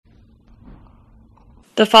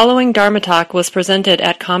The following Dharma talk was presented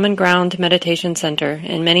at Common Ground Meditation Center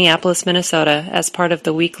in Minneapolis, Minnesota, as part of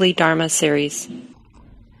the weekly Dharma series.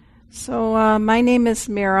 So my name is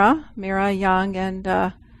Merra Young,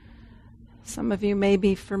 and some of you may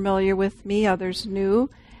be familiar with me, others new.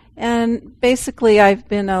 And basically I've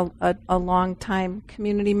been a long-time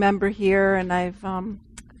community member here, and I've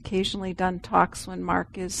occasionally done talks when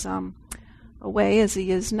Mark is away, as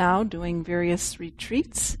he is now, doing various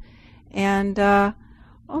retreats. And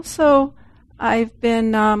also, I've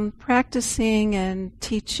been practicing and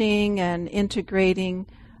teaching and integrating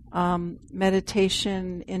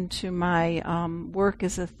meditation into my work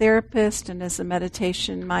as a therapist and as a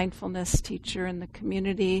meditation mindfulness teacher in the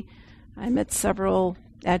community. I'm at several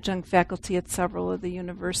adjunct faculty at several of the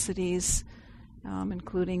universities,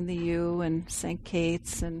 including the U and St.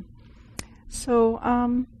 Kate's. And so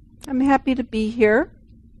I'm happy to be here.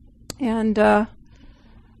 And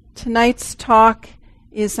tonight's talk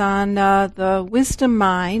is on the wisdom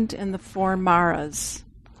mind and the four Maras.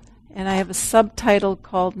 And I have a subtitle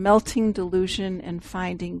called Melting Delusion and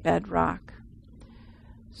Finding Bedrock.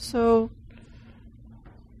 So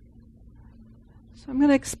I'm going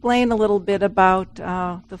to explain a little bit about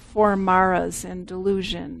the four Maras and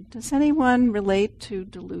delusion. Does anyone relate to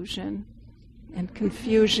delusion and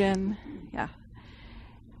confusion? Yeah.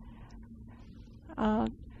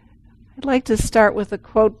 I'd like to start with a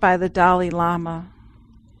quote by the Dalai Lama.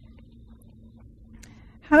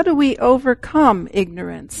 How do we overcome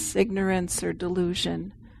ignorance or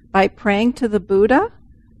delusion? By praying to the Buddha?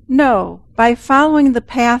 No, by following the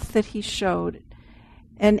path that he showed.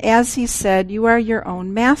 And as he said, you are your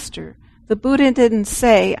own master. The Buddha didn't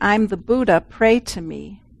say, I'm the Buddha, pray to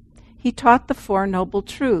me. He taught the Four Noble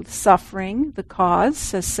Truths, suffering, the cause,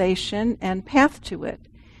 cessation, and path to it.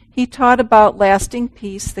 He taught about lasting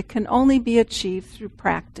peace that can only be achieved through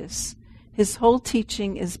practice. His whole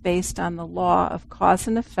teaching is based on the law of cause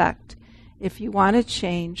and effect. If you want to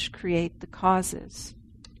change, create the causes.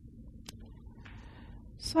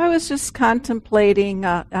 So I was just contemplating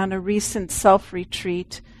on a recent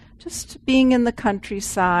self-retreat, just being in the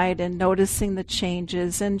countryside and noticing the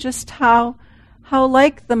changes and just how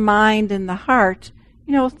like the mind and the heart,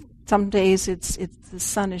 some days it's the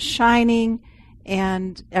sun is shining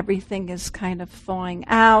and everything is kind of thawing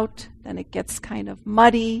out, then it gets kind of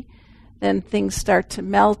muddy. Then things start to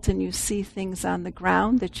melt and you see things on the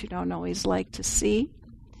ground that you don't always like to see.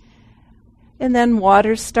 And then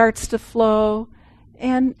water starts to flow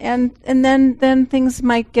and then things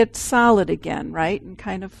might get solid again, right? And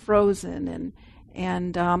kind of frozen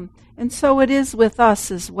and so it is with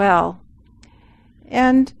us as well.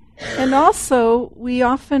 And also we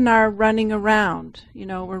often are running around,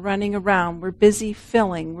 we're running around, we're busy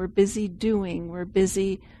filling, we're busy doing, we're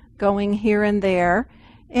busy going here and there.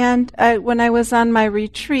 And when I was on my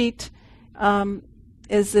retreat,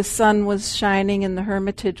 as the sun was shining and the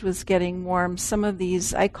hermitage was getting warm, some of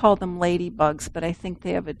these, I call them ladybugs, but I think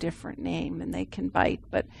they have a different name and they can bite.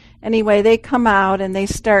 But anyway, they come out and they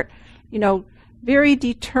start, very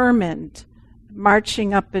determined,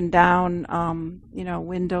 marching up and down,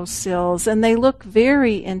 windowsills. And they look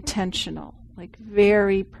very intentional, like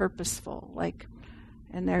very purposeful,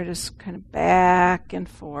 and they're just kind of back and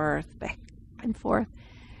forth.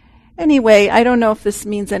 Anyway, I don't know if this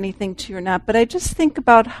means anything to you or not, but I just think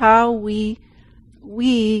about how we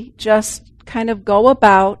just kind of go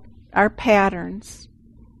about our patterns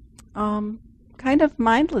kind of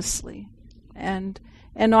mindlessly and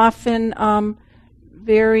often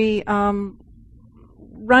very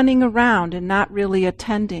running around and not really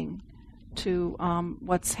attending to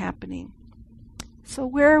what's happening. So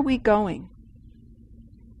where are we going?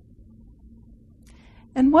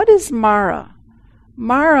 And what is Mara?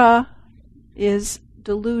 Mara is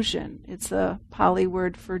delusion. It's a Pali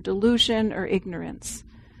word for delusion or ignorance.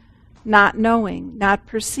 Not knowing, not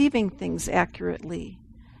perceiving things accurately.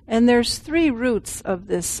 And there's three roots of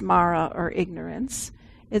this Mara or ignorance.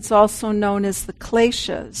 It's also known as the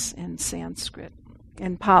kleshas in Sanskrit,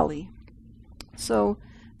 in Pali. So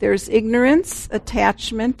there's ignorance,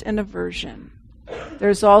 attachment, and aversion.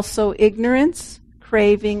 There's also ignorance,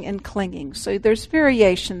 craving, and clinging. So there's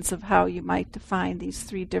variations of how you might define these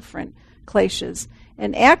three different kleshas.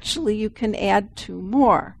 And actually you can add two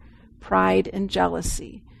more, pride and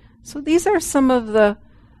jealousy. So these are some of the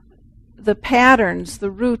patterns,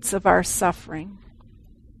 the roots of our suffering.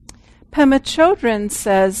 Pema Chodron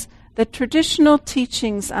says that traditional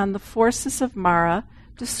teachings on the forces of Mara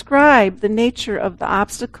describe the nature of the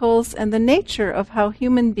obstacles and the nature of how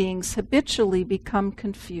human beings habitually become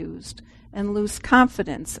confused and lose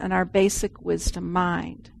confidence in our basic wisdom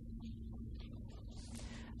mind.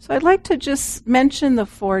 So I'd like to just mention the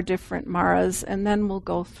 4 different maras, and then we'll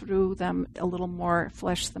go through them a little more,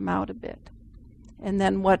 flesh them out a bit. And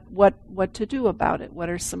then what to do about it. What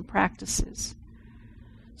are some practices?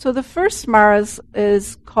 So the first Mara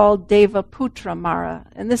is called Devaputra Mara,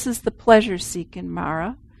 and this is the pleasure-seeking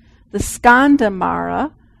Mara. The Skanda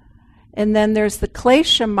Mara, and then there's the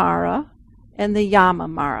Klesha Mara and the Yama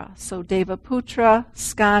Mara. So Devaputra,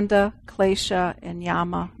 Skanda, Klesha, and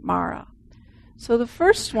Yama Mara. So the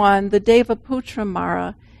first one, the Devaputra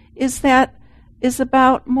Mara, is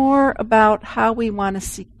more about how we want to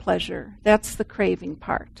seek pleasure. That's the craving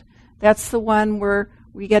part. That's the one where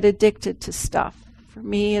we get addicted to stuff. For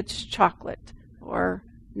me, it's chocolate or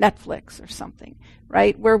Netflix or something,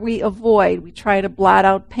 right? Where we try to blot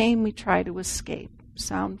out pain, we try to escape.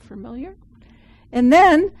 Sound familiar? And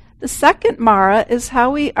then the second Mara is how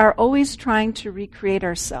we are always trying to recreate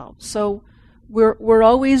ourselves. So we're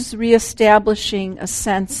always reestablishing a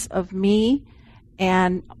sense of me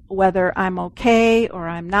and whether I'm okay or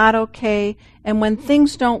I'm not okay. And when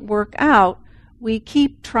things don't work out, we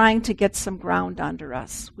keep trying to get some ground under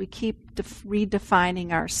us. We keep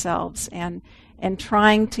redefining ourselves and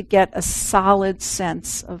trying to get a solid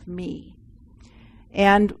sense of me.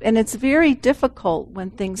 And it's very difficult when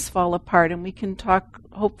things fall apart, and we can talk,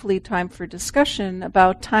 hopefully time for discussion,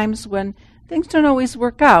 about times when things don't always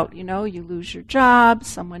work out. You know, you lose your job,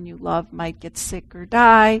 someone you love might get sick or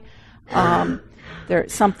die.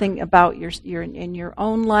 There's something about your in your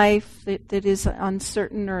own life that is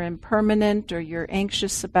uncertain or impermanent, or you're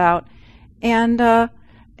anxious about, and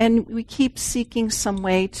we keep seeking some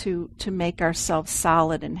way to make ourselves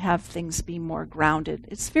solid and have things be more grounded.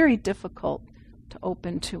 It's very difficult to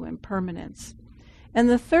open to impermanence. And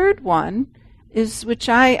the third one is, which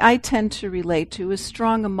I tend to relate to, is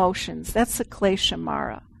strong emotions. That's the Klesha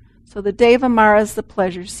Mara. So the Deva Mara is the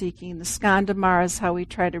pleasure-seeking. The Skanda Mara is how we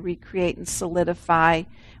try to recreate and solidify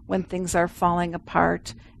when things are falling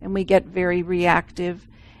apart and we get very reactive.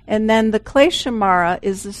 And then the Klesha Mara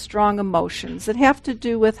is the strong emotions that have to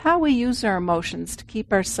do with how we use our emotions to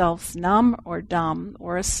keep ourselves numb or dumb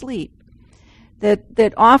or asleep.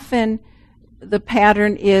 That often the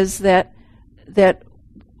pattern is that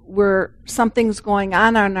something's going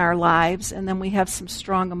on in our lives, and then we have some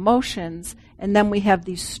strong emotions, and then we have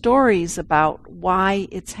these stories about why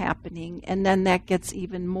it's happening, and then that gets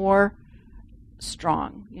even more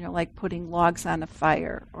strong, like putting logs on a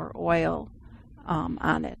fire or oil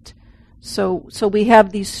on it. So we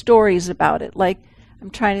have these stories about it. Like,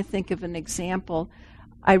 I'm trying to think of an example.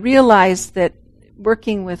 I realized that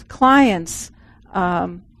working with clients,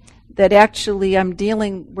 that actually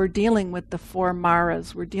we're dealing with the 4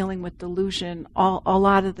 maras. We're dealing with delusion a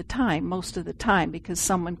lot of the time, most of the time, because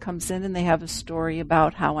someone comes in and they have a story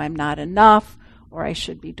about how I'm not enough, or I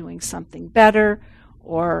should be doing something better,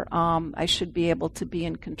 or I should be able to be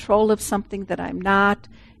in control of something that I'm not.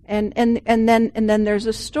 And then there's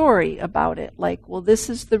a story about it, like, well, this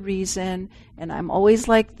is the reason, and I'm always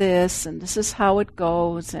like this, and this is how it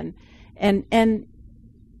goes, and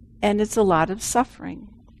it's a lot of suffering.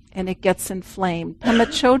 And it gets inflamed. Pema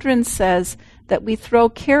Chodron says that we throw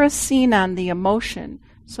kerosene on the emotion,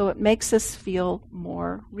 so it makes us feel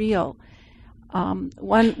more real.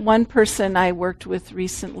 One person I worked with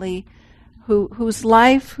recently, who's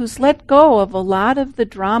let go of a lot of the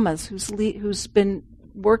dramas, who's been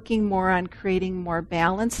working more on creating more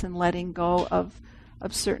balance and letting go of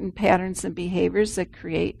certain patterns and behaviors that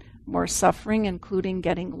create more suffering, including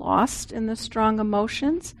getting lost in the strong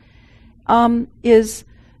emotions, is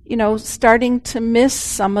starting to miss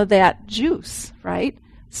some of that juice, right?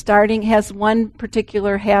 Has one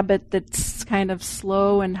particular habit that's kind of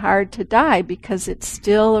slow and hard to die because it's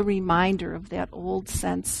still a reminder of that old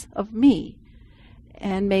sense of me.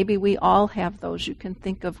 And maybe we all have those. You can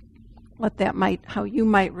think of how you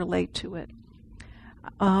might relate to it.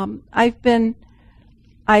 I've been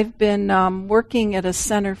working at a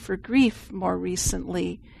center for grief more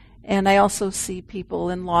recently, and I also see people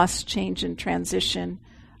in loss, change, and transition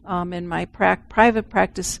in my private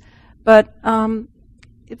practice, but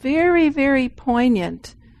very, very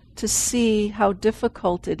poignant to see how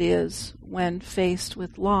difficult it is when faced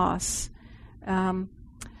with loss.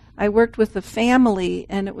 I worked with a family,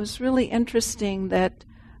 and it was really interesting that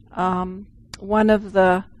one of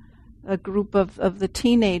a group of the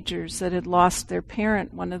teenagers that had lost their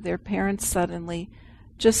parent, one of their parents suddenly,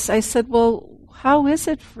 I said, well, how is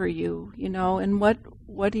it for you, and what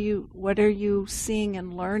are you seeing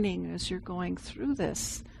and learning as you're going through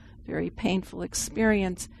this very painful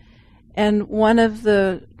experience? And one of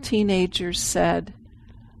the teenagers said,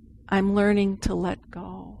 I'm learning to let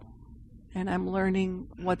go, and I'm learning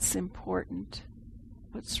what's important.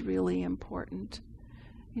 what's really important.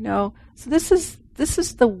 So this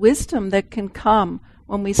is the wisdom that can come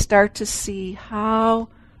when we start to see how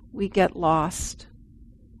we get lost.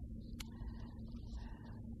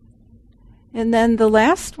 And then the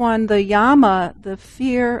last one, the yama, the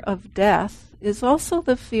fear of death, is also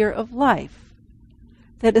the fear of life.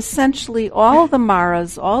 That essentially all the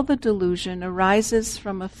maras, all the delusion arises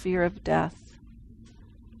from a fear of death.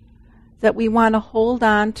 That we want to hold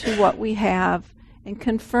on to what we have and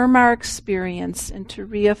confirm our experience and to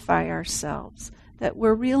reify ourselves. That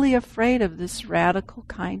we're really afraid of this radical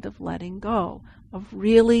kind of letting go. Of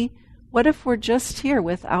really, what if we're just here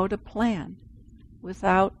without a plan?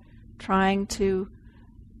 Without trying to,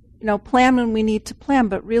 plan when we need to plan,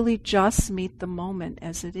 but really just meet the moment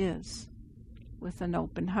as it is, with an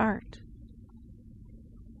open heart.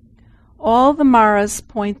 All the maras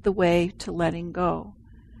point the way to letting go.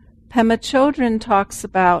 Pema Chodron talks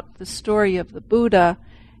about the story of the Buddha.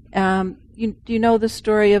 You know the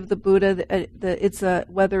story of the Buddha? It's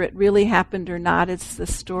whether it really happened or not, it's the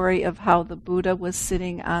story of how the Buddha was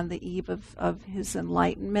sitting on the eve of his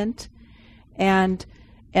enlightenment. And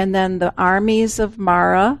then the armies of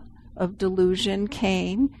Merra, of delusion,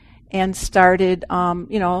 came and started,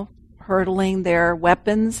 hurtling their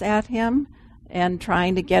weapons at him and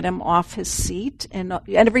trying to get him off his seat, and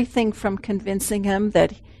everything from convincing him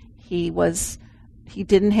that he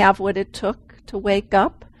didn't have what it took to wake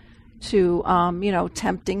up, to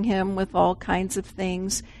tempting him with all kinds of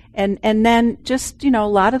things, and then just a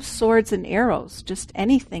lot of swords and arrows, just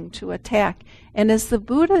anything to attack. And as the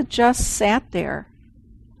Buddha just sat there,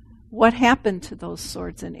 what happened to those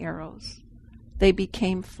swords and arrows? They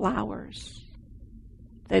became flowers.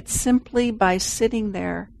 That simply by sitting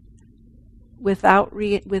there with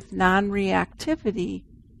non-reactivity,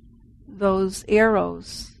 those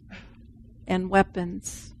arrows and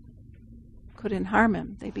weapons couldn't harm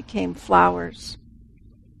him. They became flowers.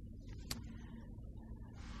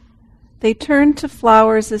 They turned to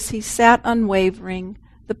flowers as he sat unwavering.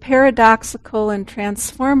 The paradoxical and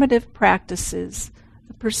transformative practices,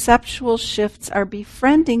 the perceptual shifts are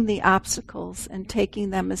befriending the obstacles and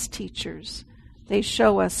taking them as teachers. They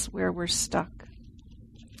show us where we're stuck.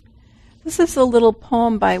 This is a little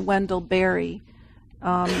poem by Wendell Berry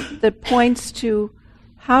that points to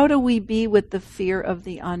how do we be with the fear of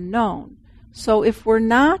the unknown. So if we're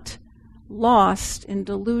not lost in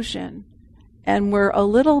delusion and we're a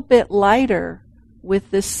little bit lighter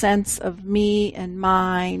with this sense of me and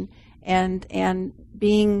mine and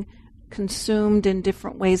being consumed in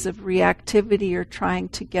different ways of reactivity or trying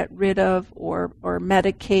to get rid of or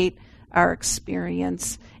medicate our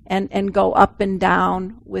experience and go up and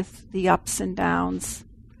down with the ups and downs,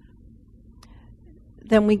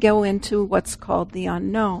 then we go into what's called the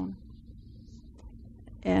unknown.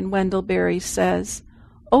 And Wendell Berry says,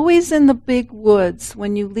 always in the big woods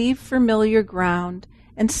when you leave familiar ground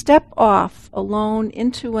and step off alone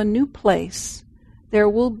into a new place, there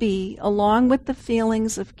will be, along with the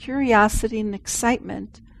feelings of curiosity and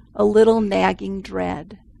excitement, a little nagging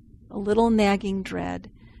dread. A little nagging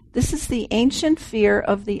dread. This is the ancient fear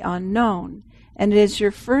of the unknown, and it is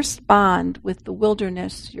your first bond with the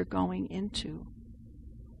wilderness you're going into.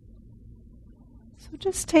 So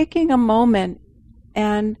just taking a moment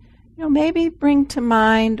and, maybe bring to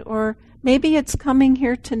mind, or maybe it's coming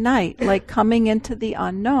here tonight, like coming into the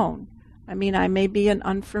unknown. I may be an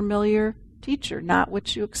unfamiliar teacher, not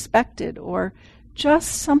what you expected, or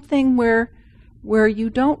just something where you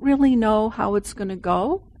don't really know how it's going to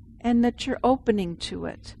go, and that you're opening to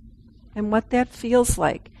it, and what that feels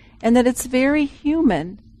like, and that it's very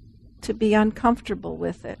human to be uncomfortable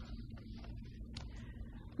with it.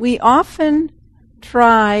 We often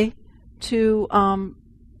try to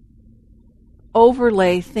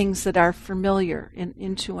overlay things that are familiar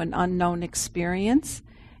into an unknown experience.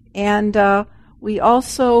 And we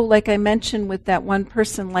also, like I mentioned with that one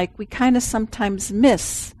person, we kind of sometimes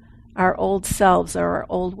miss our old selves or our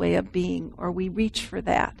old way of being, or we reach for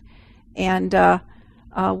that. And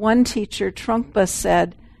one teacher, Trungpa,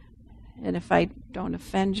 said, and if I don't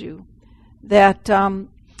offend you, that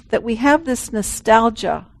we have this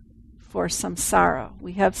nostalgia for samsara.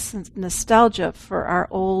 We have some nostalgia for our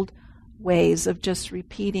old ways of just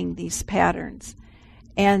repeating these patterns.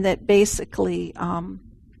 And that basically,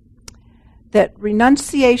 that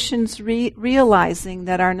renunciation's realizing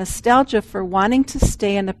that our nostalgia for wanting to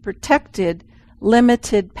stay in a protected,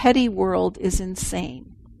 limited, petty world is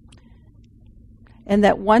insane. And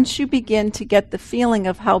that once you begin to get the feeling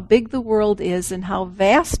of how big the world is and how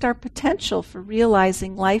vast our potential for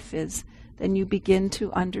realizing life is, then you begin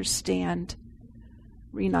to understand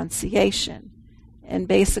renunciation. And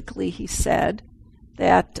basically he said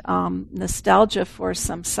that nostalgia for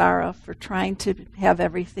samsara, for trying to have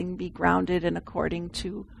everything be grounded and according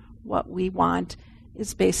to what we want,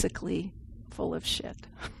 is basically full of shit.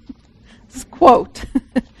 It's a quote.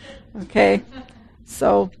 Okay?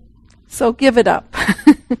 So give it up.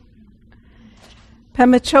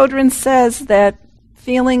 Pema Chodron says that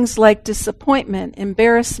feelings like disappointment,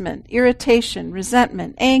 embarrassment, irritation,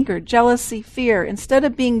 resentment, anger, jealousy, fear, instead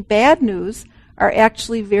of being bad news, are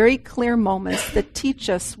actually very clear moments that teach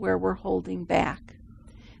us where we're holding back.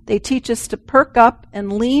 They teach us to perk up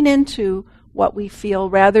and lean into what we feel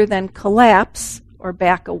rather than collapse or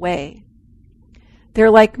back away. They're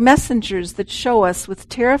like messengers that show us with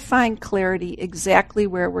terrifying clarity exactly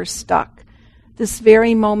where we're stuck. This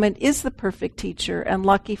very moment is the perfect teacher, and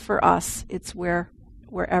lucky for us, it's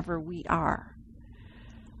wherever we are.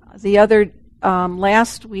 The other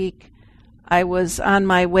last week, I was on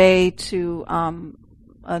my way to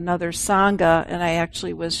another sangha, and I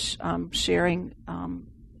actually was going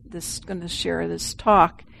to share this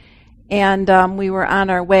talk. And we were on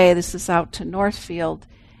our way. This is out to Northfield,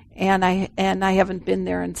 and I haven't been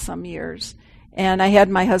there in some years. And I had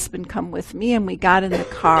my husband come with me, and we got in the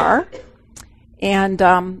car, and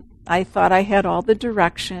I thought I had all the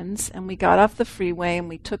directions, and we got off the freeway, and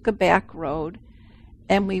we took a back road,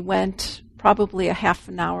 and we went probably a half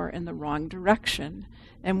an hour in the wrong direction,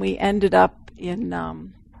 and we ended up in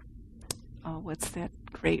what's that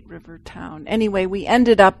great river town? Anyway, we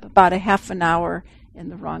ended up about a half an hour in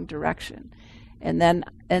the wrong direction, and then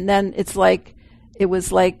it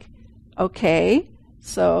was like, okay,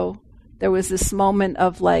 so there was this moment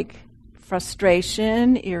of like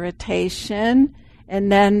frustration, irritation,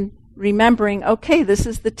 and then remembering, okay, this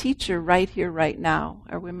is the teacher right here, right now.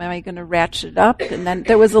 Or am I going to ratchet up? And then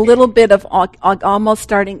there was a little bit of almost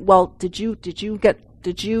starting, well, did you,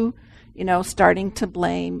 starting to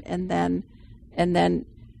blame. And then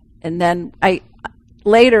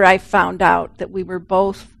later I found out that we were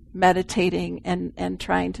both meditating and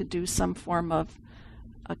trying to do some form of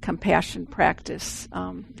a compassion practice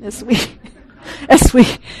as we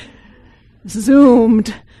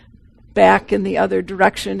zoomed back in the other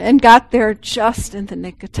direction and got there just in the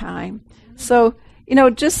nick of time. So,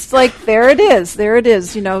 just like there it is,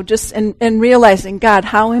 just and realizing, God,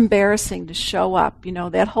 how embarrassing to show up,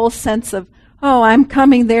 that whole sense of, oh, I'm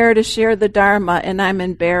coming there to share the Dharma, and I'm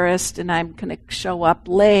embarrassed, and I'm going to show up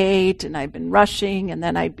late, and I've been rushing, and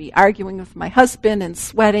then I'd be arguing with my husband and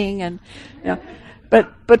sweating, and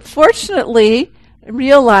but fortunately, I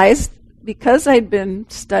realized, because I'd been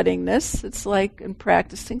studying this, it's like, and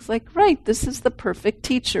practicing, it's like, right, this is the perfect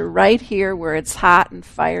teacher right here where it's hot and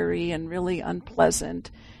fiery and really unpleasant.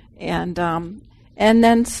 And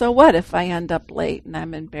then so what if I end up late and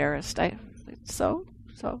I'm embarrassed? So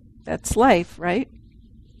that's life, right?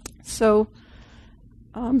 So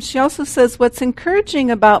she also says what's encouraging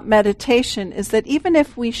about meditation is that even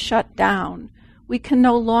if we shut down, we can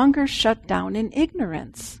no longer shut down in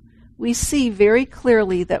ignorance. We see very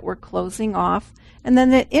clearly that we're closing off, and then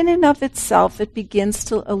that in and of itself it begins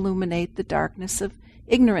to illuminate the darkness of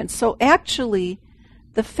ignorance. So actually,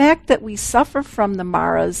 the fact that we suffer from the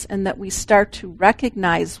maras and that we start to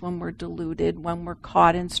recognize when we're deluded, when we're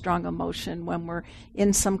caught in strong emotion, when we're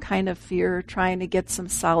in some kind of fear, trying to get some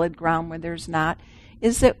solid ground where there's not,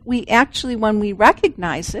 is that we actually, when we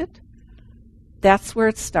recognize it, that's where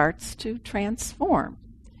it starts to transform.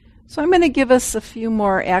 So I'm going to give us a few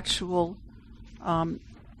more actual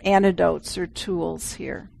antidotes or tools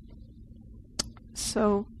here.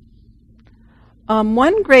 So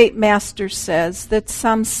one great master says that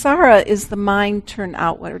samsara is the mind turned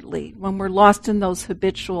outwardly when we're lost in those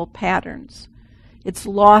habitual patterns. It's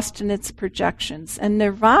lost in its projections. And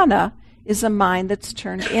nirvana is a mind that's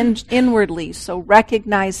turned inwardly, so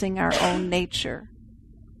recognizing our own nature.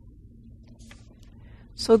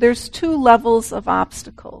 So there's two levels of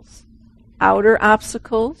obstacles. Outer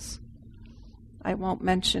obstacles, I won't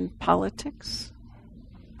mention politics,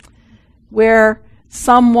 where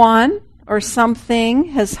someone or something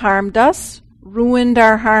has harmed us, ruined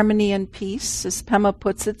our harmony and peace. As Pema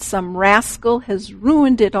puts it, some rascal has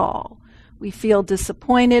ruined it all. We feel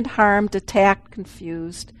disappointed, harmed, attacked,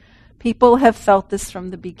 confused. People have felt this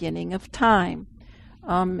from the beginning of time.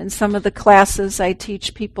 In some of the classes I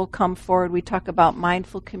teach, people come forward, we talk about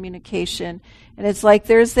mindful communication, and it's like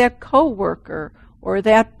there's that coworker or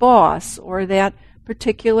that boss or that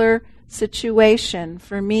particular situation.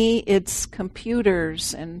 For me, it's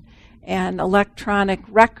computers and electronic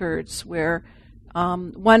records where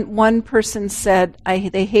one person said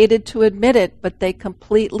they hated to admit it, but they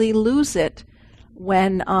completely lose it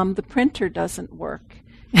when the printer doesn't work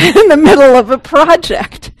in the middle of a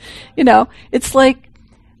project. It's like,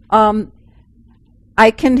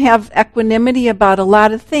 I can have equanimity about a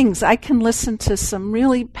lot of things. I can listen to some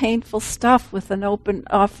really painful stuff with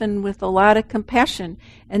often with a lot of compassion.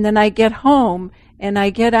 And then I get home and I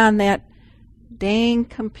get on that dang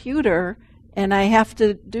computer and I have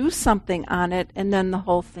to do something on it, and then the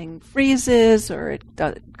whole thing freezes or it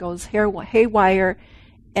goes haywire,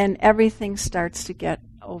 and everything starts to get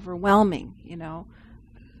overwhelming,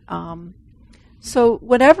 So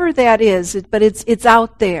whatever that is, but it's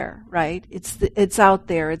out there, right? It's out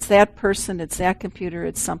there. It's that person, it's that computer,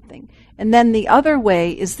 it's something. And then the other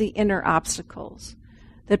way is the inner obstacles,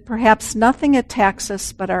 that perhaps nothing attacks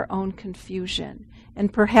us but our own confusion,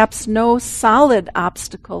 and perhaps no solid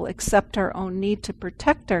obstacle except our own need to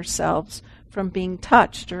protect ourselves from being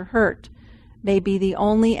touched or hurt may be the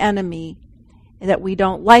only enemy, that we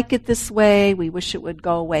don't like it this way, we wish it would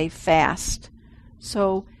go away fast.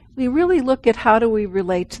 So we really look at how do we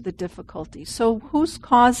relate to the difficulty. So who's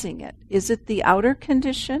causing it? Is it the outer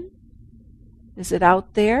condition? Is it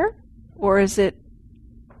out there? Or is it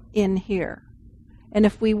in here? And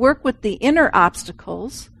if we work with the inner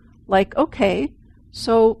obstacles, like, okay,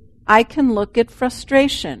 so I can look at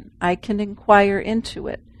frustration. I can inquire into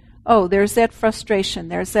it. Oh, there's that frustration.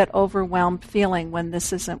 There's that overwhelmed feeling when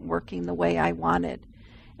this isn't working the way I wanted.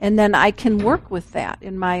 And then I can work with that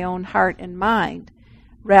in my own heart and mind,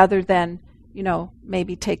 rather than,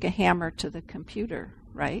 maybe take a hammer to the computer,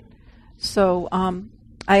 right? So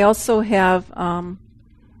I also have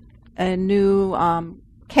a new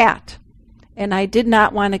cat. And I did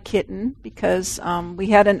not want a kitten because we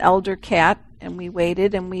had an elder cat and we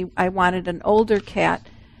waited, and I wanted an older cat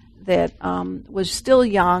that was still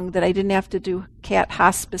young, that I didn't have to do cat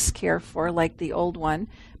hospice care for like the old one,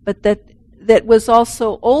 but that was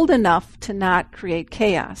also old enough to not create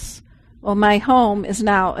chaos. Well, my home is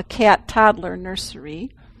now a cat toddler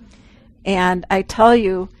nursery, and I tell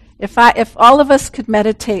you, if all of us could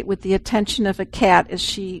meditate with the attention of a cat as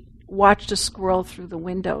she watched a squirrel through the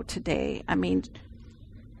window today, and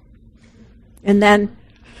then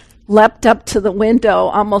leapt up to the window,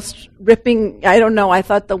 almost ripping, I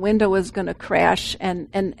thought the window was going to crash,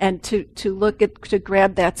 and to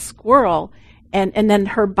grab that squirrel, and then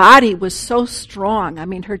her body was so strong,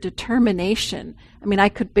 her determination, I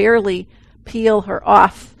could barely peel her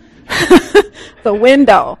off the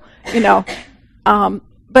window,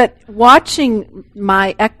 but watching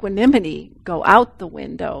my equanimity go out the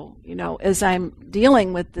window, as I'm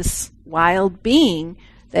dealing with this wild being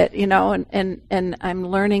that, and I'm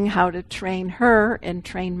learning how to train her and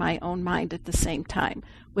train my own mind at the same time.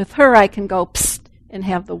 With her, I can go psst and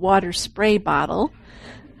have the water spray bottle.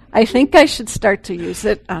 I think I should start to use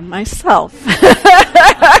it on myself.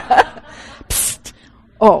 Psst.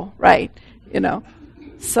 Oh, right,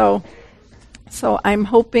 So I'm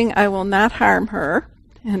hoping I will not harm her,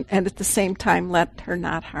 and at the same time let her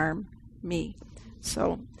not harm me.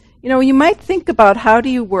 So, you might think about how do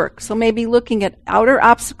you work. So maybe looking at outer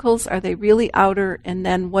obstacles, are they really outer? And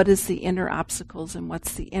then what is the inner obstacles and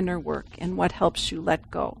what's the inner work and what helps you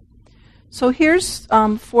let go? So here's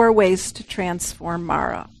 4 ways to transform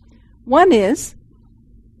Merra. One is,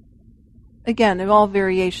 again, of all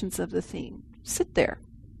variations of the theme, sit there.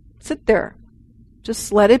 Sit there.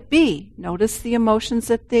 Just let it be. Notice the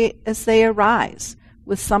emotions as they arise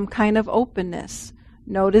with some kind of openness.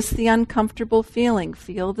 Notice the uncomfortable feeling.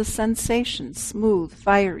 Feel the sensations, smooth,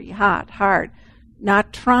 fiery, hot, hard.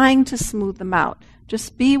 Not trying to smooth them out.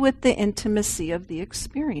 Just be with the intimacy of the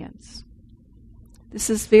experience. This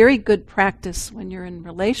is very good practice when you're in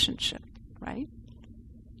relationship, right?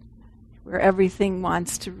 Where everything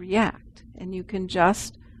wants to react. And you can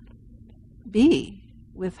just be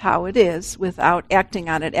with how it is without acting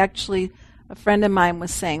on it. Actually, a friend of mine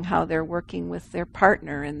was saying how they're working with their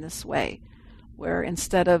partner in this way, where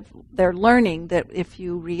instead of, they're learning that if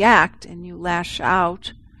you react and you lash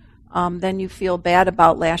out, then you feel bad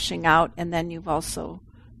about lashing out, and then you've also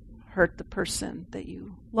hurt the person that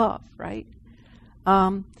you love, right?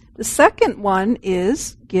 The second one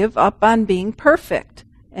is give up on being perfect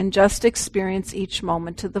and just experience each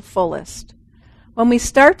moment to the fullest. When we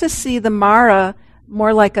start to see the Merra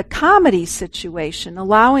more like a comedy situation,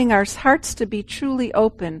 allowing our hearts to be truly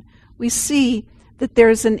open, we see that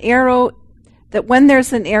there's an arrow, that when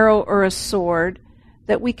there's an arrow or a sword,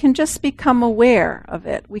 that we can just become aware of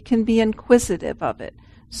it. We can be inquisitive of it.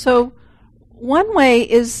 So one way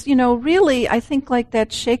is, really, I think like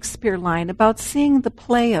that Shakespeare line about seeing the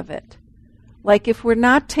play of it. Like if we're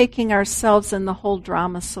not taking ourselves and the whole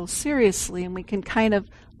drama so seriously, and we can kind of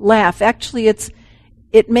laugh. Actually,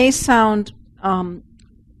 it may sound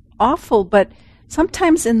awful, but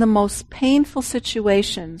sometimes in the most painful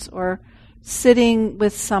situations, or sitting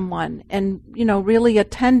with someone and, really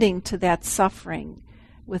attending to that suffering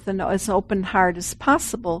with as open heart as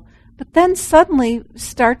possible, but then suddenly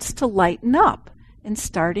starts to lighten up and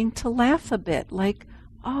starting to laugh a bit, like,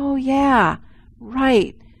 oh yeah,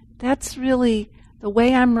 right, that's really the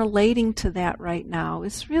way I'm relating to that right now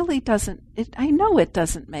is really I know it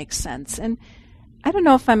doesn't make sense. And I don't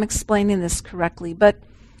know if I'm explaining this correctly, but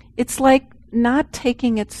it's like not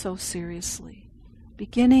taking it so seriously,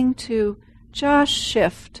 beginning to just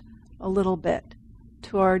shift a little bit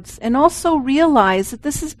towards, and also realize that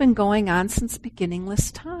this has been going on since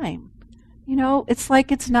beginningless time. It's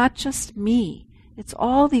like it's not just me. It's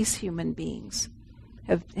all these human beings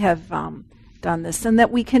have done this, and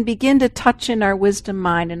that we can begin to touch in our wisdom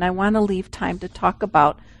mind, and I want to leave time to talk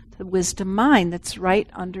about the wisdom mind that's right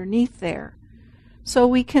underneath there.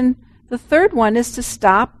 So the third one is to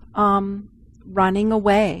stop running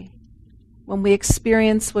away. When we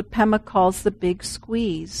experience what Pema calls the big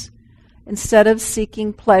squeeze, instead of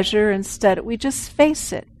seeking pleasure, we just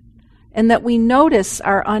face it, and that we notice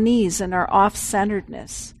our unease and our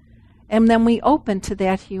off-centeredness, and then we open to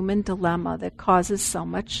that human dilemma that causes so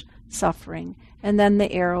much suffering, and then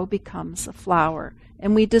the arrow becomes a flower,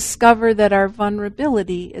 and we discover that our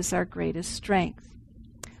vulnerability is our greatest strength.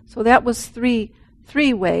 So that was three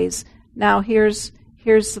ways. Now here's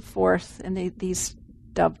the fourth, and these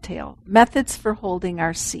dovetail. Methods for holding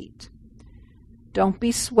our seat. Don't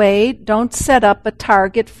be swayed. Don't set up a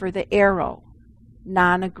target for the arrow.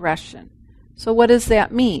 Non-aggression. So what does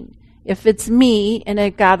that mean? If it's me and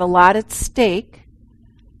it got a lot at stake,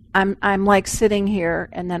 I'm like sitting here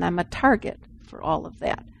and then I'm a target for all of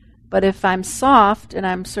that. But if I'm soft and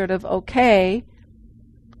I'm sort of okay,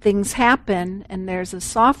 things happen and there's a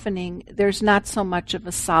softening, there's not so much of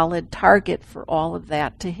a solid target for all of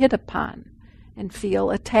that to hit upon and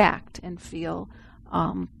feel attacked and feel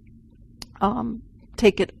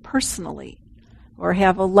take it personally or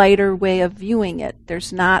have a lighter way of viewing it.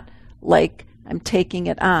 There's not like I'm taking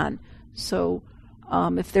it on. So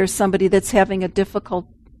if there's somebody that's having is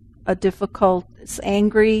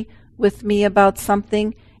angry with me about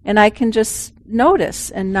something, and I can just notice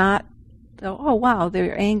and not go, oh wow,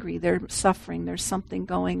 they're angry, they're suffering, there's something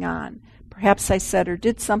going on. Perhaps I said or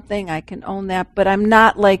did something, I can own that, but I'm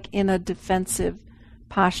not like in a defensive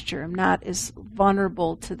posture. I'm not as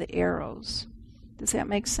vulnerable to the arrows. Does that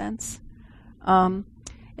make sense? And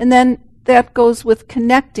then that goes with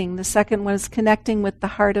connecting. The second one is connecting with the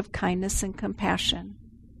heart of kindness and compassion.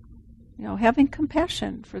 Having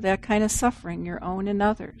compassion for that kind of suffering, your own and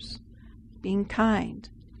others. Being kind.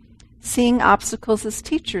 Seeing obstacles as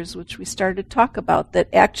teachers, which we started to talk about, that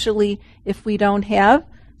actually if we don't have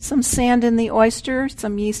some sand in the oyster,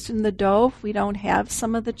 some yeast in the dough, if we don't have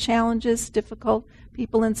some of the challenges, difficult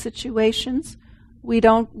people and situations, we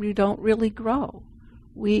don't really grow.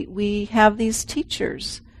 We have these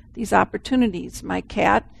teachers, these opportunities. My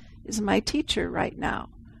cat is my teacher right now.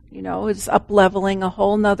 Is up-leveling a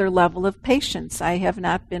whole nother level of patience. I have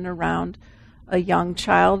not been around a young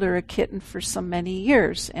child or a kitten for so many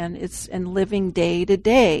years, and it's in living day to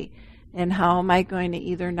day. And how am I going to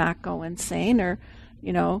either not go insane or,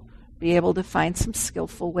 be able to find some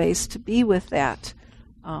skillful ways to be with that.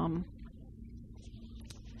 And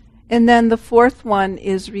then the fourth one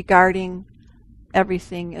is regarding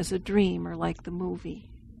everything as a dream or like the movie.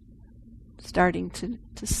 Starting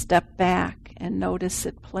to step back and notice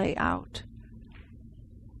it play out.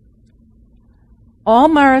 All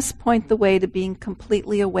Maras point the way to being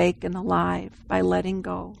completely awake and alive by letting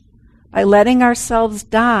go, by letting ourselves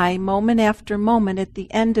die moment after moment. At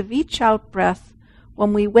the end of each out-breath,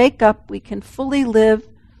 when we wake up, we can fully live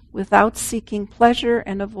without seeking pleasure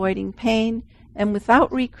and avoiding pain, and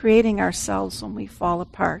without recreating ourselves when we fall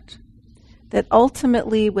apart. That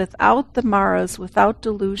ultimately, without the Maras, without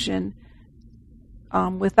delusion,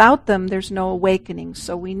 without them, there's no awakening,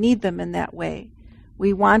 so we need them in that way.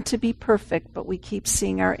 We want to be perfect, but we keep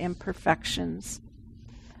seeing our imperfections.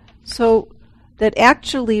 So that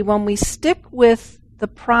actually, when we stick with the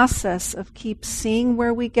process of keep seeing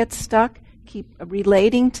where we get stuck, keep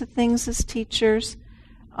relating to things as teachers,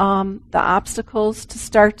 the obstacles, to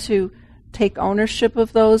start to take ownership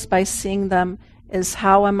of those by seeing them as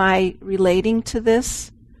how am I relating to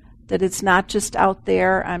this, that it's not just out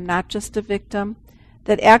there, I'm not just a victim.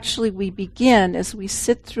 That actually we begin, as we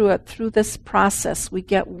sit through this process, we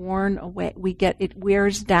get worn away, it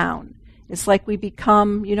wears down. It's like we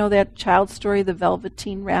become, that child story, the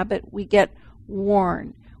Velveteen Rabbit, we get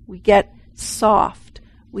worn, we get soft,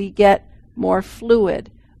 we get more fluid,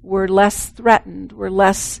 we're less threatened, we're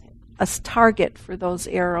less a target for those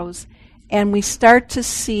arrows, and we start to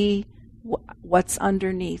see what's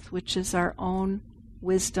underneath, which is our own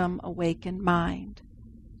wisdom awakened mind.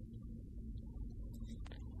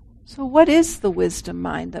 So what is the wisdom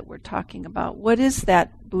mind that we're talking about? What is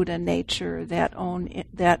that Buddha nature, that own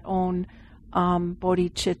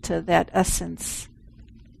bodhicitta, that essence?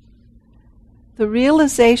 The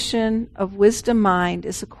realization of wisdom mind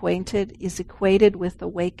is equated with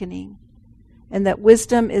awakening, and that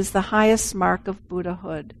wisdom is the highest mark of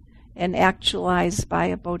Buddhahood and actualized by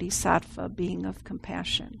a bodhisattva, being of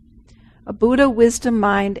compassion. A Buddha wisdom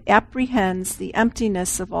mind apprehends the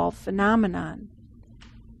emptiness of all phenomenon.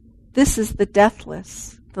 This is the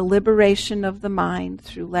deathless, the liberation of the mind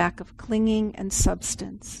through lack of clinging and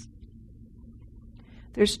substance.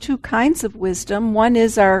 There's two kinds of wisdom. One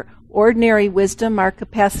is our ordinary wisdom, our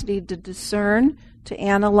capacity to discern, to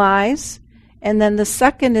analyze. And then the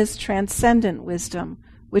second is transcendent wisdom,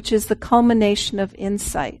 which is the culmination of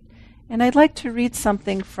insight. And I'd like to read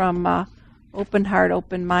something from Open Heart,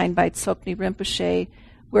 Open Mind by Tsoknyi Rinpoche,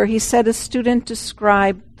 where he said a student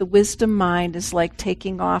described the wisdom mind as like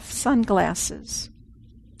taking off sunglasses.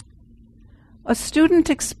 A student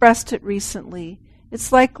expressed it recently.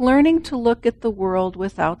 It's like learning to look at the world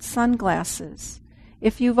without sunglasses.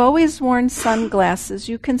 If you've always worn sunglasses,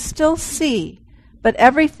 you can still see, but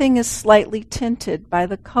everything is slightly tinted by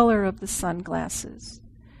the color of the sunglasses.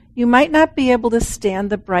 You might not be able to stand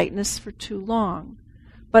the brightness for too long,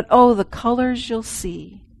 but oh, the colors you'll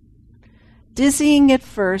see. Dizzying at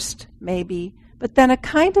first, maybe, but then a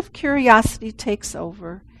kind of curiosity takes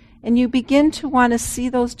over, and you begin to want to see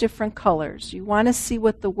those different colors. You want to see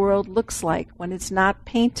what the world looks like when it's not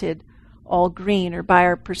painted all green or by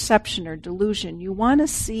our perception or delusion. You want to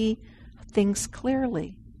see things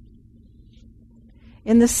clearly.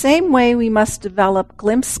 In the same way, we must develop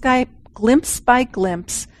glimpse by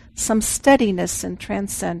glimpse some steadiness and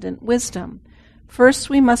transcendent wisdom. First,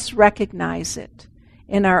 we must recognize it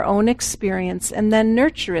in our own experience and then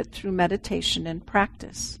nurture it through meditation and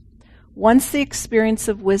practice. Once the experience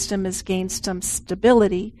of wisdom has gained some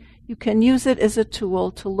stability, you can use it as a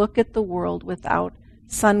tool to look at the world without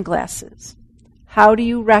sunglasses. How do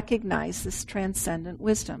you recognize this transcendent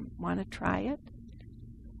wisdom? Want to try it?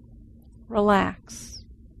 Relax.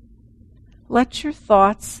 Let your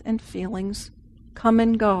thoughts and feelings come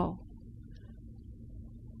and go.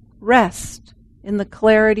 Rest in the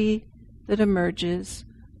clarity that emerges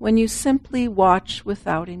when you simply watch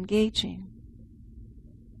without engaging.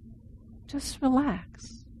 Just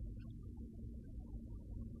relax.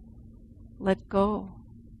 Let go.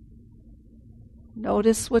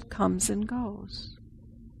 Notice what comes and goes.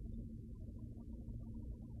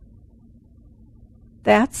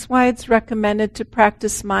 That's why it's recommended to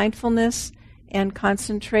practice mindfulness and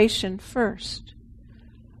concentration first.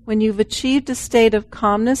 When you've achieved a state of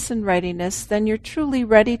calmness and readiness, then you're truly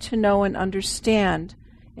ready to know and understand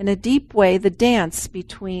in a deep way the dance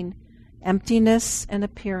between emptiness and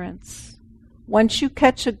appearance. Once you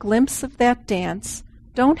catch a glimpse of that dance,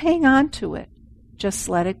 don't hang on to it. Just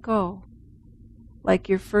let it go. Like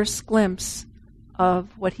your first glimpse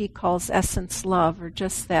of what he calls essence love, or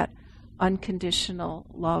just that unconditional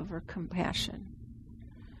love or compassion.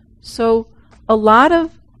 So a lot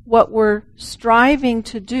of what we're striving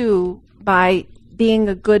to do by being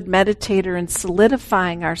a good meditator and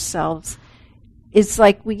solidifying ourselves is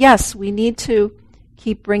like, we need to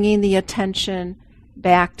keep bringing the attention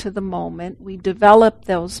back to the moment. We develop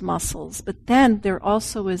those muscles, but then there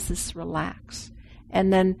also is this relax.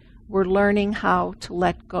 And then we're learning how to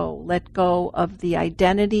let go of the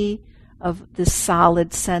identity of this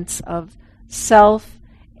solid sense of self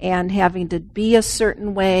and having to be a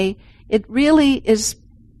certain way. It really is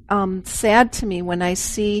sad to me when I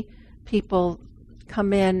see people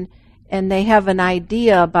come in and they have an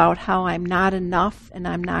idea about how I'm not enough and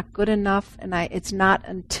I'm not good enough, and it's not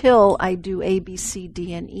until I do A, B, C,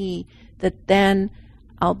 D, and E that then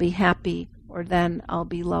I'll be happy or then I'll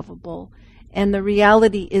be lovable. And the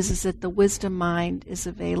reality is that the wisdom mind is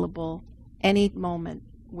available any moment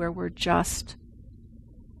where we're just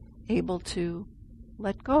able to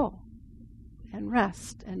let go and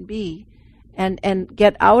rest and be and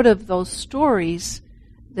get out of those stories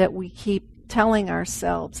that we keep telling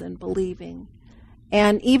ourselves and believing.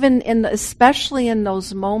 And even especially in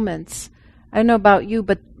those moments, I don't know about you,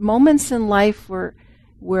 but moments in life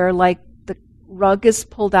where like the rug is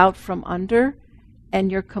pulled out from under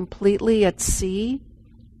and you're completely at sea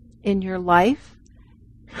in your life.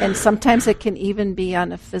 And sometimes it can even be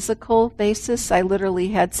on a physical basis. I literally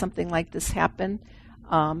had something like this happen,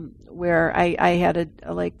 where I had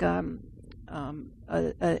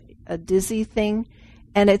a dizzy thing,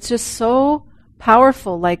 and it's just so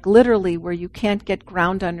powerful, like literally where you can't get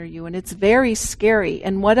ground under you, and it's very scary.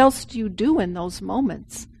 And what else do you do in those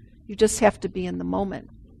moments? You just have to be in the moment.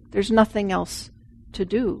 There's nothing else to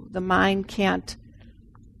do. The mind can't.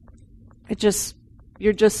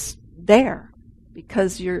 You're just there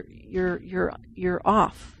because you're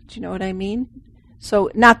off. Do you know what I mean? So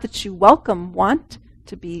not that you want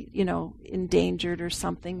to be, endangered or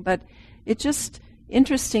something, but it's just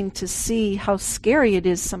interesting to see how scary it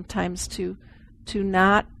is sometimes to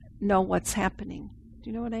not know what's happening. Do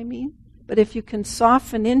you know what I mean? But if you can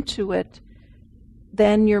soften into it,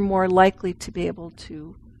 then you're more likely to be able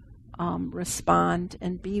to respond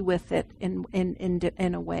and be with it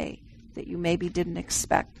in a way that you maybe didn't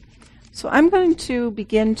expect. So I'm going to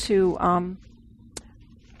begin to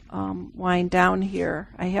wind down here.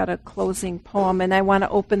 I had a closing poem, and I want to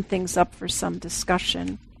open things up for some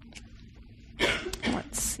discussion.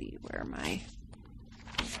 Let's see where my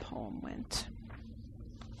poem went.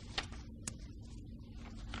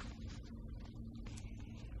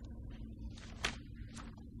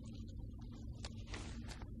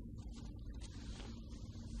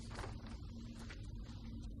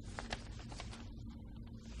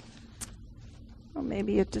 Well,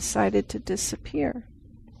 maybe it decided to disappear.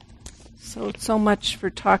 So much for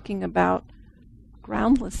talking about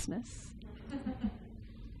groundlessness.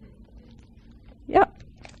 Yep,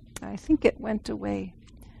 I think it went away.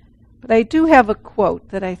 But I do have a quote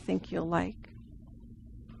that I think you'll like.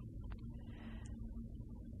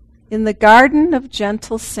 In the garden of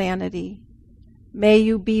gentle sanity, may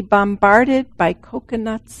you be bombarded by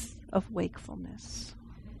coconuts of wakefulness.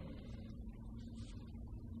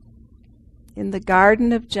 In the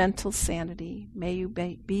garden of gentle sanity, may you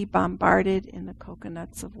be bombarded in the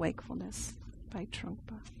coconuts of wakefulness, by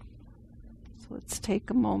Trungpa. So let's take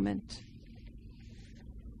a moment.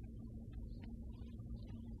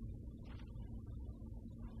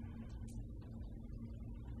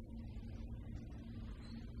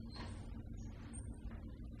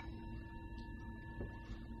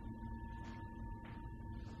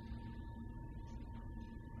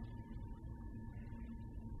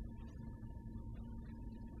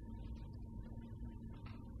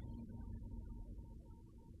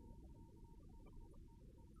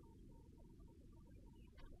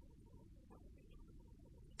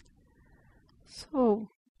 So,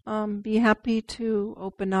 be happy to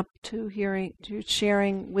open up to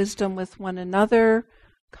sharing wisdom with one another,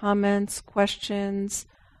 comments, questions,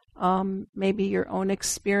 maybe your own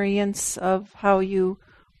experience of how you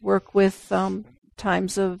work with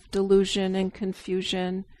times of delusion and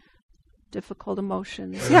confusion, difficult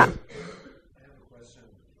emotions. Yeah. I have a question.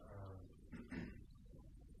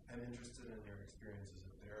 I'm interested in your experience as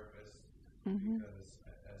a therapist because,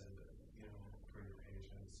 for your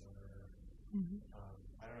patients, or I'm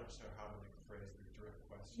not sure how to phrase the direct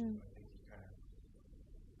question. But I think you kind of.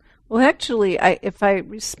 Well, actually, if I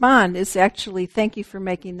respond, is actually thank you for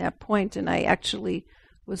making that point, and I actually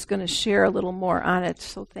was going to share a little more on it.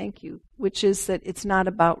 So thank you. Which is that it's not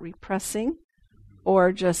about repressing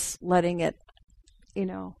or just letting it,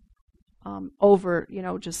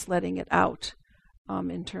 just letting it out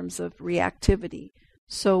in terms of reactivity.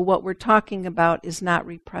 So what we're talking about is not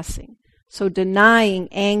repressing. So denying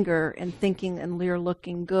anger and thinking and you're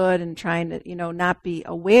looking good and trying to, not be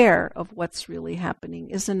aware of what's really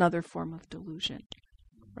happening is another form of delusion,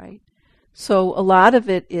 right? So a lot of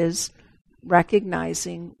it is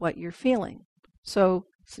recognizing what you're feeling. So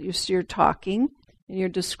you're talking and you're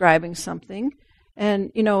describing something,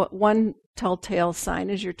 and one telltale sign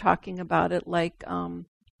is you're talking about it like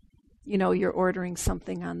you're ordering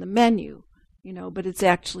something on the menu, but it's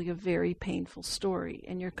actually a very painful story,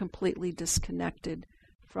 and you're completely disconnected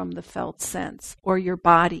from the felt sense or your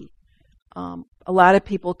body. A lot of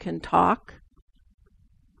people can talk,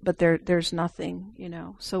 but there's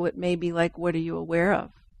nothing, so it may be like, what are you aware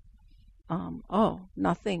of?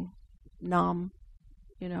 Nothing, numb,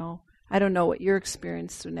 I don't know what your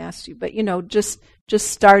experience would ask you, but just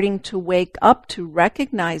starting to wake up to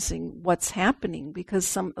recognizing what's happening,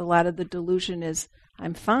 because a lot of the delusion is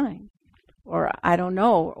I'm fine, or I don't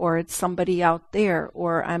know, or it's somebody out there,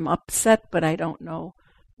 or I'm upset but I don't know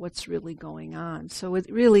what's really going on. So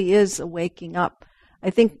it really is a waking up. I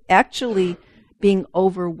think actually being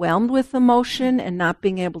overwhelmed with emotion and not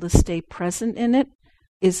being able to stay present in it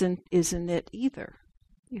isn't it either.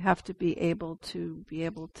 You have to be able to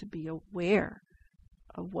be aware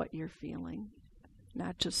of what you're feeling,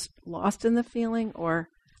 not just lost in the feeling or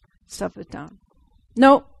stuff it down.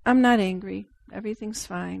 No, I'm not angry. Everything's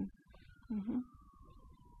fine.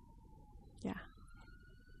 Yeah.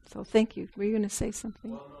 So thank you. Were you going to say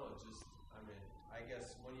something? Well, no, I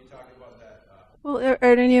guess when you talk about that Well, are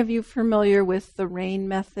any of you familiar with the RAIN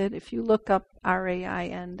method? If you look up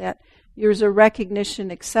RAIN, that there's a recognition,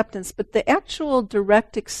 acceptance, but the actual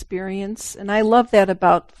direct experience, and I love that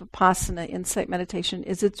about Vipassana, insight meditation,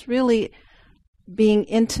 is it's really being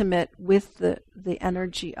intimate with the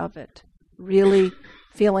energy of it, really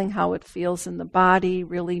feeling how it feels in the body,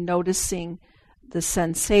 really noticing the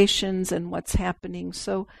sensations and what's happening.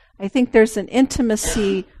 So I think there's an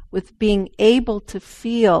intimacy with being able to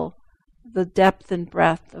feel the depth and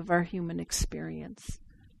breadth of our human experience,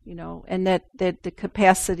 and that the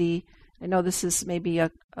capacity, I know this is maybe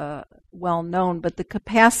a well known, but the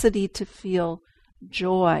capacity to feel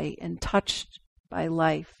joy and touched by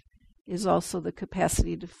life is also the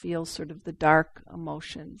capacity to feel sort of the dark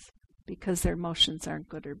emotions, because their emotions aren't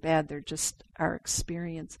good or bad, they're just our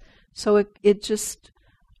experience. So it just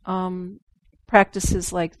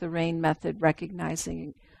practices like the RAIN method,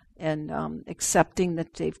 recognizing and accepting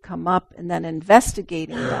that they've come up, and then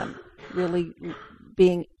investigating them, really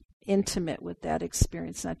being intimate with that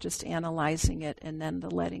experience, not just analyzing it, and then the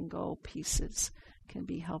letting go pieces can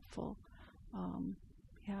be helpful.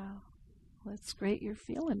 Yeah, well, it's great you're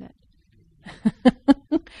feeling it.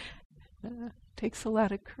 Takes a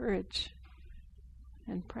lot of courage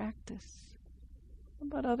and practice. How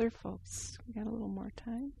about other folks? We got a little more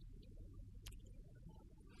time.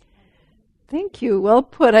 Thank you. Well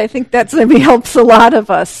put. I think that maybe helps a lot of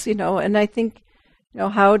us, and I think,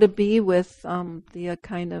 how to be with the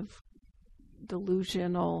kind of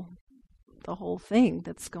delusional, the whole thing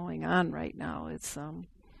that's going on right now. It's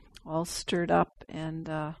all stirred up and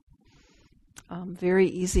very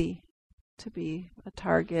easy to be a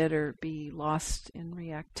target or be lost in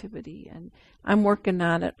reactivity. And I'm working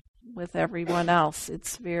on it with everyone else.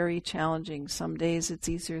 It's very challenging. Some days it's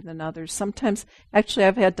easier than others. Sometimes, actually,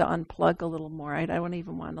 I've had to unplug a little more. I don't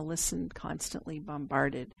even want to listen constantly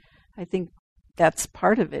bombarded. I think that's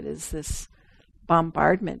part of it, is this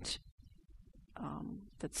bombardment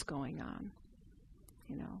that's going on,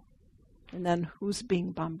 And then who's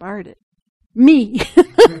being bombarded? Me.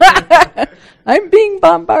 I'm being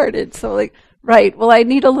bombarded. So right, well, I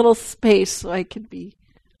need a little space so I could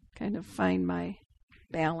kind of find my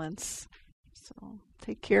balance. So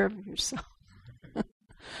take care of yourself.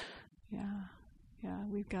 Yeah,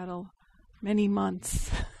 we've got many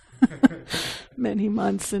months. Many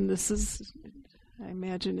months, and this is, I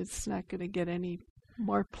imagine it's not going to get any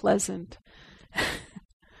more pleasant.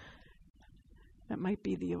 That might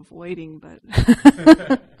be the avoiding, but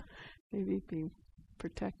maybe being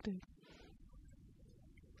protected.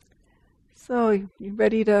 So, you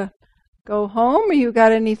ready to go home, or you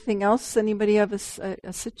got anything else? Anybody have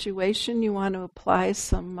a situation you want to apply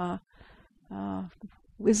some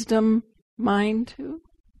wisdom mind to?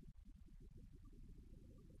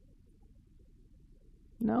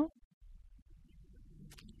 No?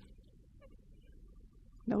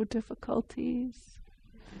 No difficulties?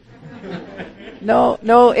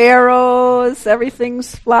 No arrows,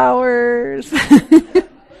 everything's flowers.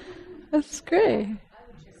 That's great. I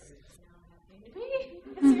would just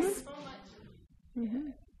because there's so much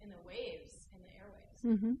in the waves, in the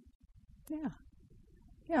airwaves. Mm-hmm.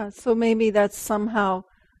 Yeah. So maybe that's somehow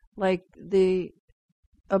like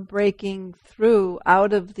a breaking through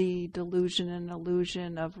out of the delusion and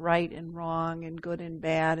illusion of right and wrong and good and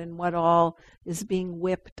bad and what all is being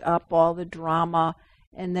whipped up, all the drama,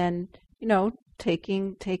 and then,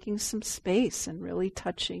 taking some space and really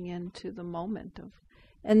touching into the moment of.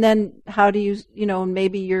 And then how do you,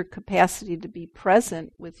 maybe your capacity to be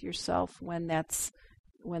present with yourself when that's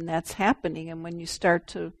happening, and when you start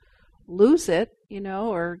to lose it,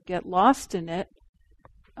 or get lost in it,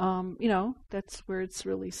 that's where it's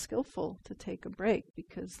really skillful to take a break,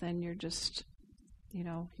 because then you're just,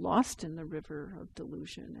 lost in the river of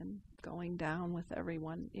delusion and going down with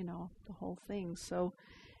everyone, the whole thing. So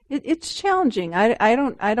it's challenging. I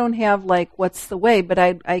don't have what's the way, but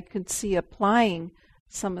I could see applying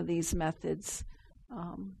some of these methods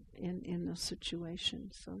in those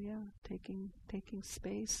situations. So yeah, taking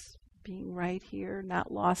space, being right here,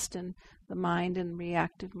 not lost in the mind and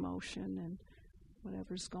reactive motion and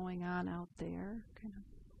whatever's going on out there.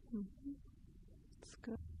 It's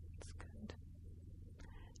good. It's good.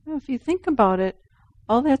 If you think about it,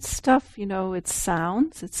 all that stuff, it's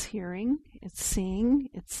sounds, it's hearing, it's seeing,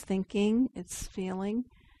 it's thinking, it's feeling,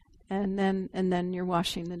 and then you're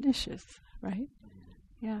washing the dishes, right?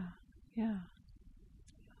 Yeah.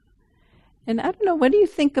 And I don't know, what do you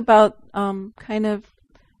think about kind of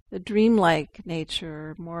the dreamlike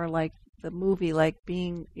nature, more like the movie, like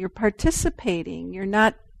you're participating, you're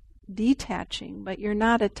not detaching, but you're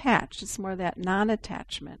not attached. It's more that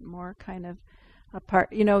non-attachment, more kind of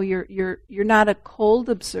apart. You're not a cold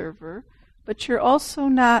observer, but you're also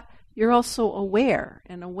not. You're also aware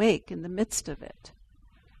and awake in the midst of it.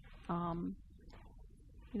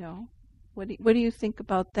 What do you think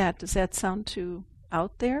about that? Does that sound too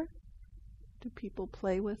out there? Do people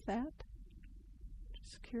play with that?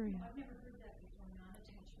 Just curious. I've never heard that before.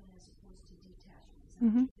 Non-attachment as opposed to detachment.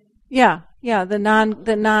 Mm-hmm. Yeah,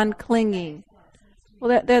 the non-clinging.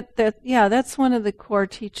 Well, that's one of the core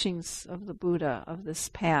teachings of the Buddha, of this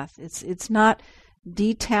path. It's not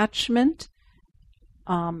detachment,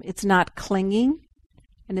 it's not clinging,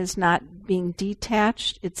 and it's not being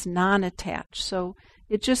detached. It's non-attached. So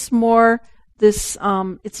it's just more this.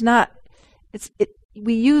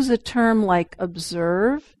 We use a term like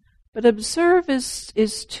observe, but observe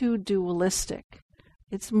is too dualistic.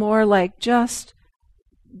 It's more like just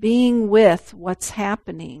being with what's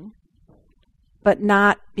happening, but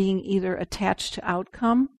not being either attached to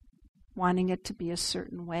outcome, wanting it to be a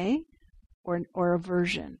certain way, or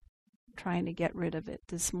aversion, trying to get rid of it.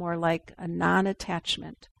 This is more like a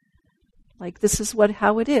non-attachment. Like this is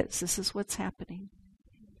how it is. This is what's happening.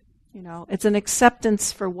 It's an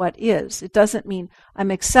acceptance for what is. It doesn't mean I'm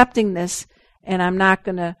accepting this and I'm not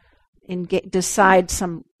going to decide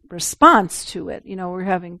some response to it. We're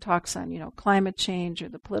having talks on, climate change or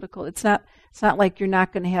the political. It's not like you're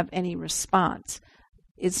not going to have any response.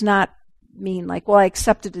 It's not mean like, well, I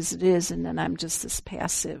accept it as it is, and then I'm just this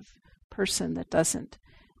passive person that doesn't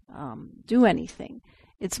do anything.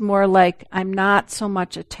 It's more like I'm not so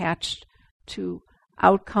much attached to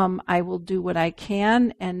outcome. I will do what I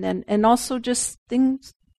can, and also just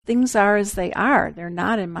things are as they are. They're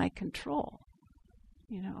not in my control.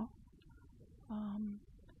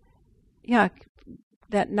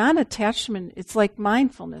 That non-attachment, it's like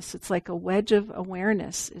mindfulness. It's like a wedge of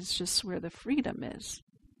awareness is just where the freedom is.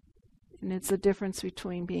 And it's the difference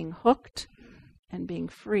between being hooked and being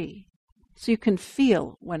free. So you can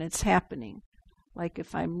feel when it's happening. Like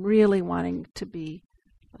if I'm really wanting to be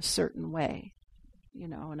a certain way,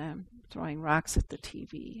 and I'm throwing rocks at the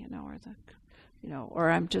TV, or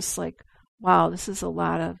I'm just like, wow, this is a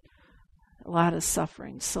lot of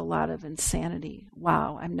suffering, so a lot of insanity.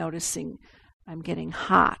 Wow, I'm noticing I'm getting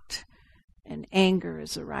hot and anger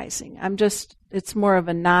is arising. It's more of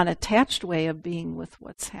a non-attached way of being with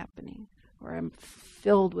what's happening, where I'm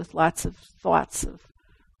filled with lots of thoughts of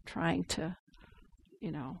trying to,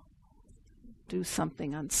 do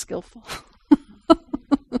something unskillful.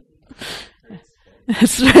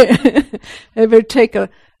 That's right. I better take a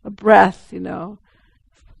breath, I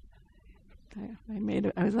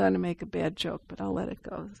was going to make a bad joke, but I'll let it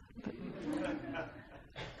go. But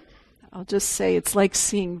I'll just say it's like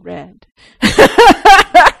seeing red.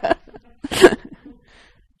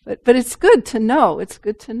 But it's good to know. It's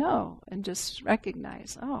good to know and just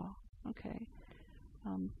recognize, oh, okay.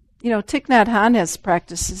 Thich Nhat Hanh has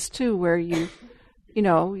practices too where you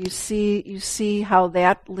see how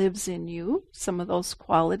that lives in you, some of those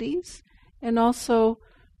qualities, and also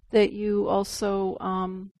that you also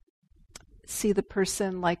see the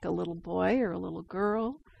person like a little boy or a little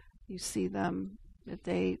girl. You see them that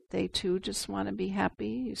they too just want to be happy.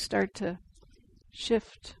 You start to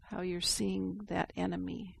shift how you're seeing that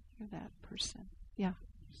enemy or that person. Yeah.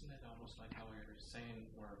 Isn't that almost like how we were saying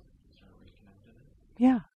we're sort of reconnected?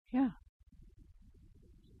 Yeah.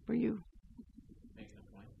 Were you making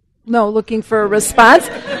a point? No, looking for a response?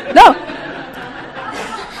 No.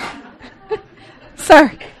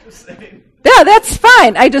 Sorry. Yeah, that's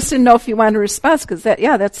fine. I just didn't know if you wanted a response because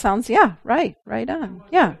that sounds right on.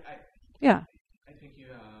 Yeah. I think you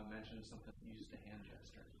mentioned something. You used a hand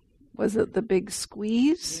gesture. Was it the big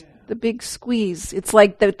squeeze? Yeah. The big squeeze. It's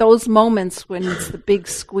like those moments when it's the big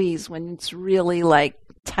squeeze, when it's really like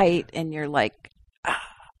tight and you're like,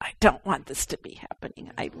 I don't want this to be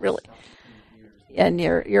happening. I really. And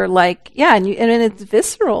you're like, and it's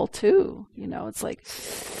visceral too. It's like,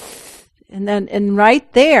 and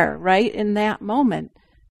right there, right in that moment,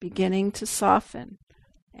 beginning to soften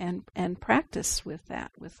and practice with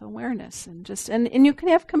that, with awareness, and you can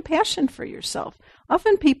have compassion for yourself.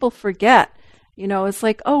 Often people forget, it's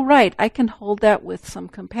like, oh right, I can hold that with some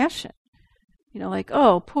compassion. Like,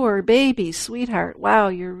 oh, poor baby, sweetheart, wow,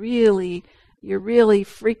 you're really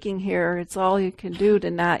freaking here. It's all you can do to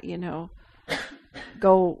not,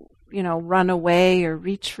 go, run away or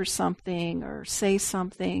reach for something or say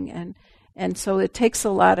something. And so it takes a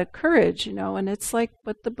lot of courage, and it's like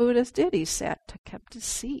what the Buddha did. He kept his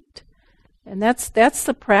seat. And that's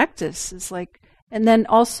the practice, is like, and then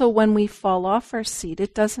also when we fall off our seat,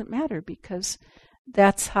 it doesn't matter because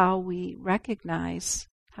that's how we recognize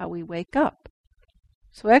how we wake up.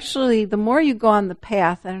 So actually, the more you go on the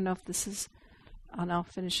path, I don't know if this is and I'll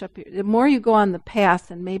finish up here. The more you go on the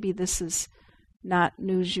path, and maybe this is not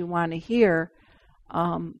news you want to hear,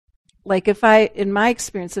 like in my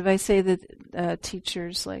experience, if I say that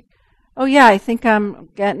teachers like, oh yeah, I think I'm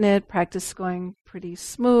getting it, practice is going pretty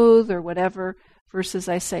smooth or whatever, versus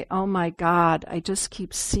I say, oh my God, I just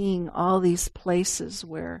keep seeing all these places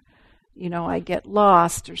where, I get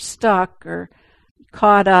lost or stuck or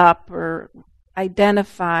caught up or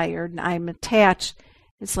identify or I'm attached.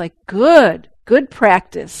 It's like good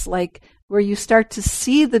practice, like where you start to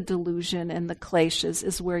see the delusion and the kleshas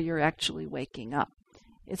is where you're actually waking up.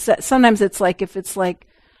 It's that sometimes it's like if it's like,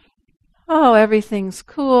 oh, everything's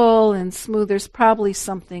cool and smooth, there's probably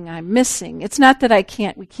something I'm missing. It's not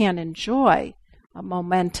that we can't enjoy a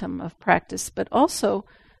momentum of practice, but also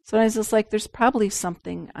sometimes it's like there's probably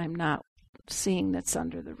something I'm not seeing that's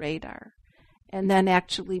under the radar. And then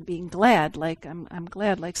actually being glad, like I'm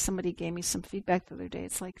glad, like somebody gave me some feedback the other day.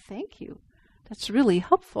 It's like, thank you. That's really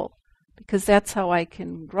helpful because that's how I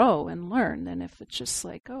can grow and learn. And if it's just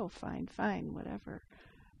like, oh, fine, whatever.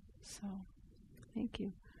 So, thank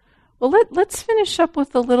you. Well, let's finish up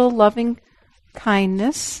with a little loving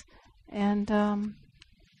kindness. And,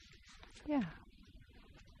 yeah.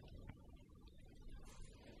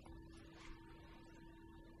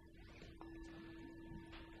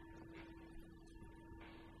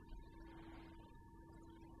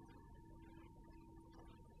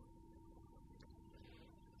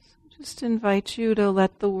 Just invite you to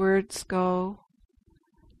let the words go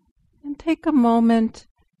and take a moment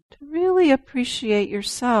to really appreciate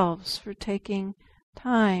yourselves for taking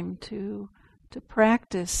time to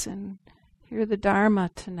practice and hear the Dharma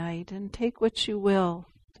tonight and take what you will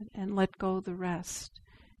and let go the rest.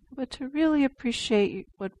 But to really appreciate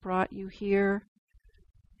what brought you here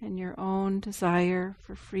and your own desire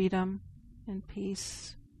for freedom and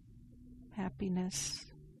peace, happiness,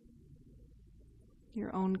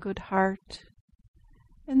 your own good heart.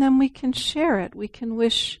 And then we can share it. We can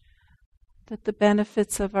wish that the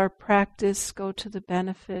benefits of our practice go to the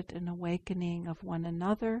benefit and awakening of one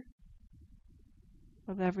another,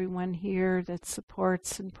 of everyone here that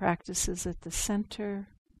supports and practices at the center.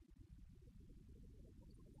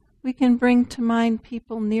 We can bring to mind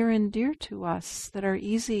people near and dear to us that are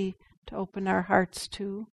easy to open our hearts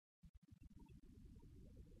to.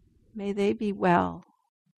 May they be well.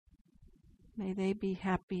 May they be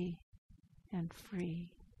happy and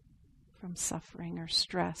free from suffering or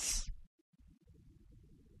stress.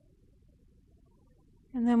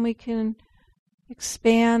 And then we can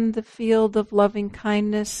expand the field of loving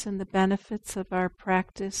kindness and the benefits of our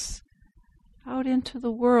practice out into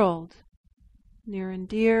the world, near and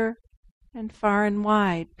dear and far and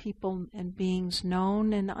wide, people and beings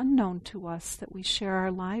known and unknown to us that we share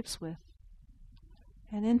our lives with.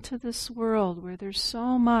 And into this world where there's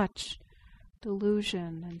so much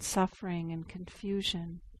delusion and suffering and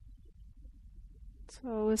confusion.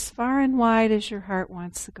 So as far and wide as your heart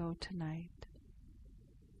wants to go tonight,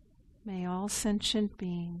 may all sentient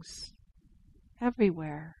beings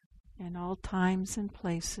everywhere, in all times and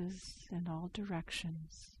places, in all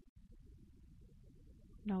directions,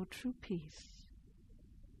 know true peace,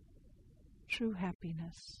 true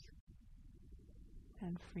happiness,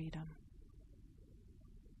 and freedom.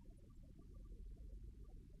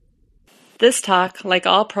 This talk, like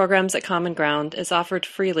all programs at Common Ground, is offered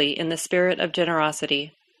freely in the spirit of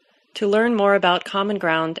generosity. To learn more about Common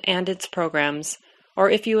Ground and its programs, or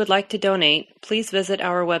if you would like to donate, please visit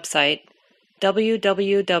our website,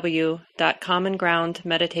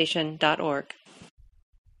 www.commongroundmeditation.org.